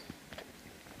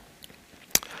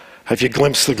 Have you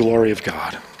glimpsed the glory of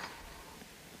God?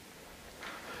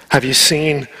 Have you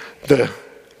seen the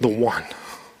one?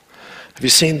 Have you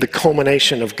seen the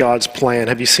culmination of God's plan?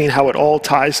 Have you seen how it all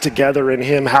ties together in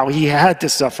him, how he had to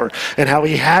suffer, and how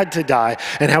he had to die,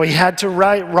 and how he had to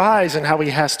rise, and how he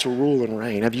has to rule and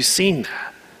reign? Have you seen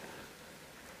that?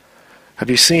 Have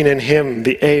you seen in him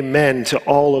the amen to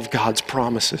all of God's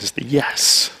promises, the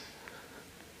yes?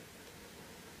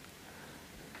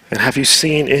 And have you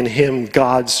seen in him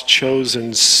God's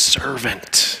chosen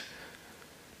servant?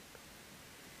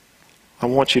 I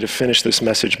want you to finish this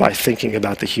message by thinking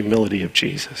about the humility of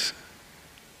Jesus.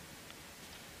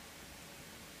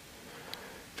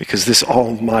 Because this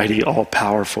almighty,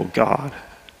 all-powerful God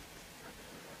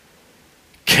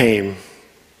came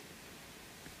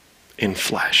in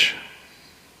flesh.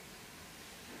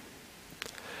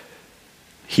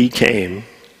 He came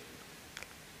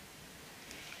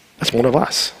as one of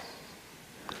us.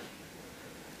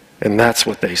 And that's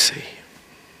what they see.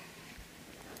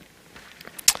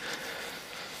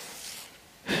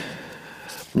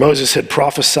 Moses had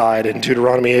prophesied in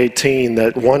Deuteronomy 18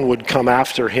 that one would come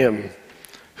after him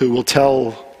who will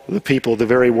tell the people the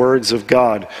very words of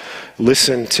God.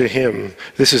 Listen to him.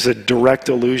 This is a direct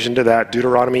allusion to that.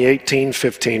 Deuteronomy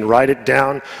 18:15. Write it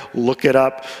down. Look it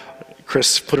up.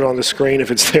 Chris, put it on the screen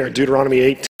if it's there. Deuteronomy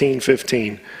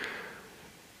 18:15.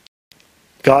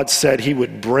 God said he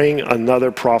would bring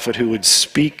another prophet who would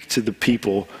speak to the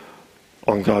people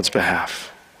on God's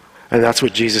behalf. And that's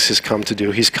what Jesus has come to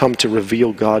do. He's come to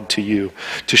reveal God to you,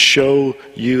 to show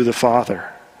you the Father.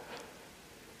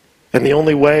 And the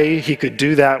only way he could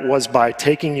do that was by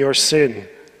taking your sin.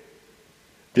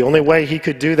 The only way he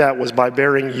could do that was by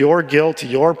bearing your guilt,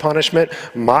 your punishment,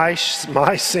 my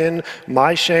sin,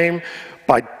 my shame,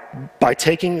 by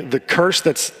taking the curse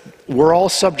we're all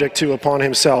subject to upon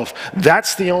himself.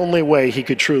 That's the only way he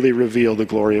could truly reveal the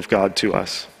glory of God to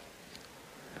us.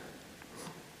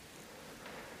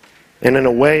 And in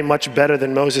a way much better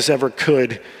than Moses ever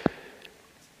could,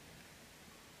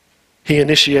 he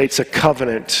initiates a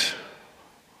covenant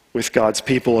with God's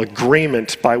people,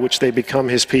 agreement by which they become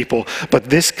his people. But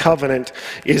this covenant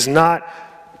is not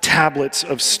tablets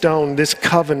of stone. This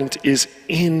covenant is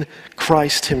in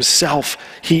Christ himself.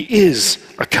 He is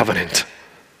a covenant.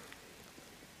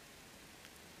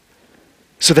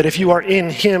 So that if you are in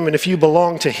him and if you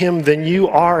belong to him, then you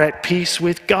are at peace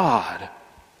with God.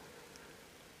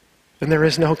 And there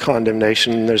is no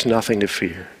condemnation and there's nothing to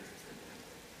fear.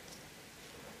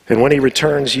 And when he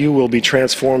returns, you will be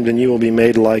transformed and you will be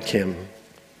made like him.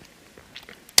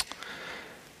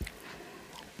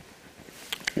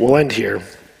 We'll end here.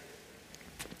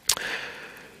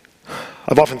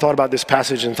 I've often thought about this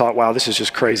passage and thought, wow, this is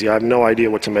just crazy. I have no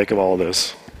idea what to make of all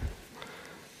this.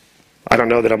 I don't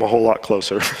know that I'm a whole lot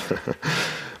closer.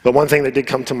 But one thing that did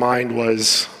come to mind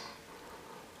was,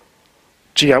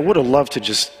 gee, I would have loved to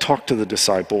just talk to the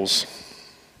disciples.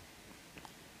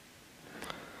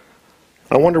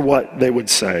 I wonder what they would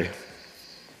say.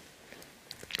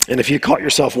 And if you caught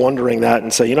yourself wondering that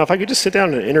and say, you know, if I could just sit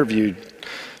down and interview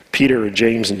Peter or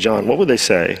James and John, what would they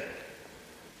say?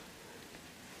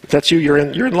 If that's you, you're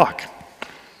in luck.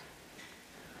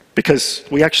 Because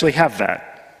we actually have that.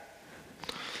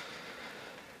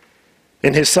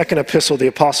 In his second epistle, the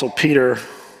Apostle Peter,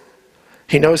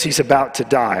 he knows he's about to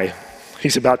die.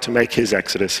 He's about to make his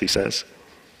exodus, he says.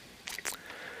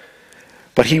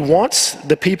 But he wants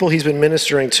the people he's been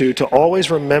ministering to always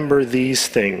remember these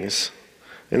things.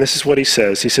 And this is what he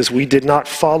says. He says, we did not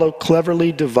follow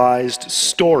cleverly devised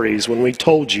stories when we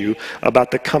told you about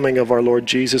the coming of our Lord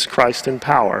Jesus Christ in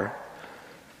power.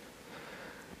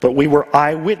 But we were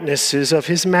eyewitnesses of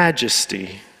his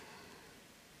majesty.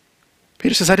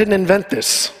 Peter says, I didn't invent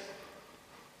this.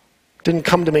 Didn't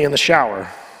come to me in the shower.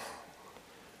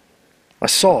 I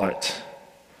saw it.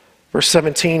 Verse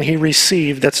 17, he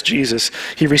received, that's Jesus,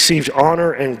 he received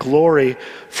honor and glory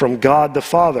from God the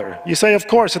Father. You say, of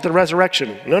course, at the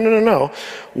resurrection. No.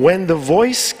 When the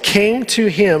voice came to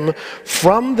him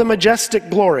from the majestic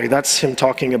glory, that's him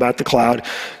talking about the cloud,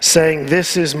 saying,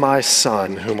 this is my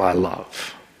Son whom I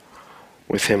love.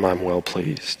 With him I'm well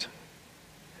pleased.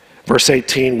 Verse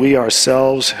 18, we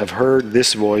ourselves have heard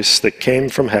this voice that came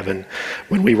from heaven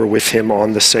when we were with him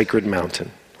on the sacred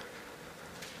mountain.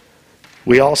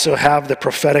 We also have the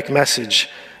prophetic message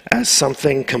as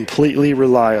something completely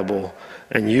reliable,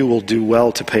 and you will do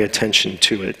well to pay attention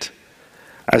to it,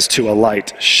 as to a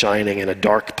light shining in a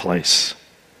dark place,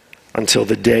 until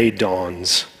the day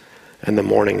dawns and the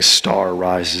morning star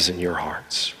rises in your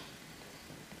hearts.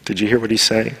 Did you hear what he's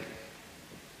saying?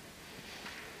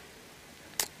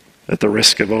 At the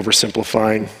risk of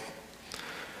oversimplifying,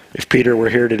 if Peter were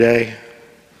here today,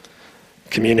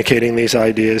 communicating these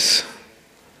ideas,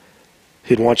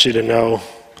 he'd want you to know,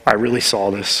 I really saw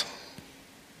this.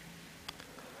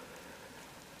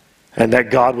 And that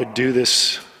God would do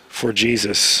this for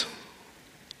Jesus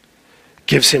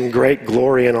gives him great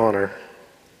glory and honor.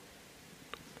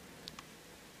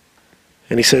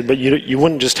 And he said, but you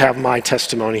wouldn't just have my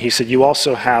testimony. He said, you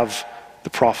also have the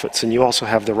prophets and you also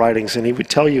have the writings. And he would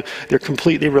tell you they're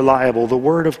completely reliable. The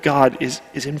word of God is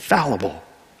infallible.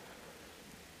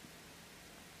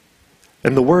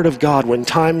 And the word of God, when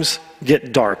times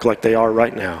get dark like they are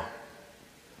right now,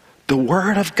 the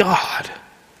word of God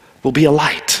will be a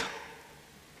light.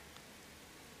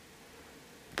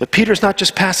 But Peter's not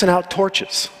just passing out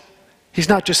torches. He's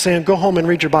not just saying, go home and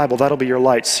read your Bible, that'll be your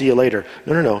light, see you later.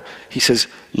 No. He says,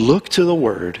 look to the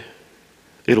word,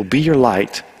 it'll be your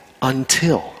light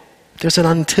until. There's an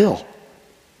until.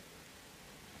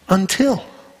 Until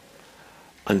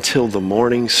the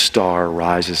morning star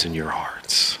rises in your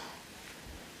hearts.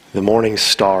 The morning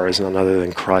star is none other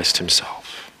than Christ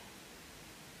himself.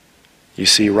 You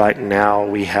see, right now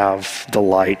we have the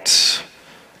lights,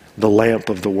 the lamp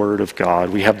of the Word of God.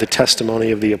 We have the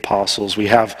testimony of the apostles. We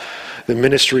have the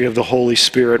ministry of the Holy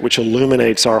Spirit, which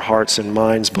illuminates our hearts and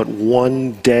minds. But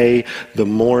one day the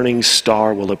morning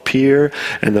star will appear,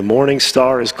 and the morning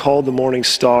star is called the morning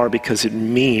star because it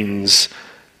means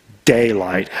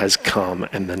daylight has come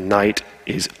and the night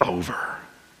is over.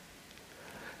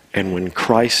 And when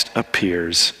Christ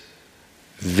appears,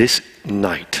 this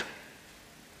night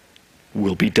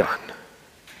will be done.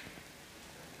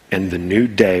 And the new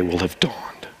day will have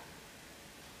dawned.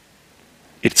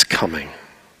 It's coming.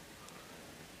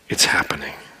 It's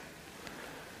happening.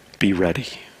 Be ready.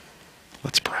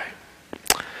 Let's pray.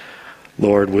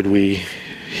 Lord, would we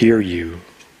hear you?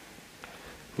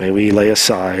 May we lay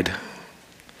aside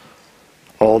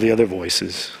all the other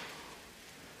voices.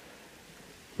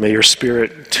 May your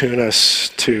Spirit tune us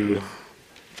to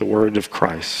the word of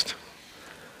Christ.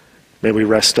 May we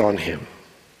rest on him.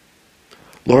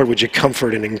 Lord, would you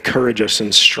comfort and encourage us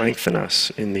and strengthen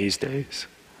us in these days?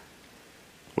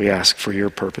 We ask for your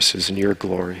purposes and your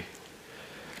glory.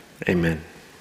 Amen.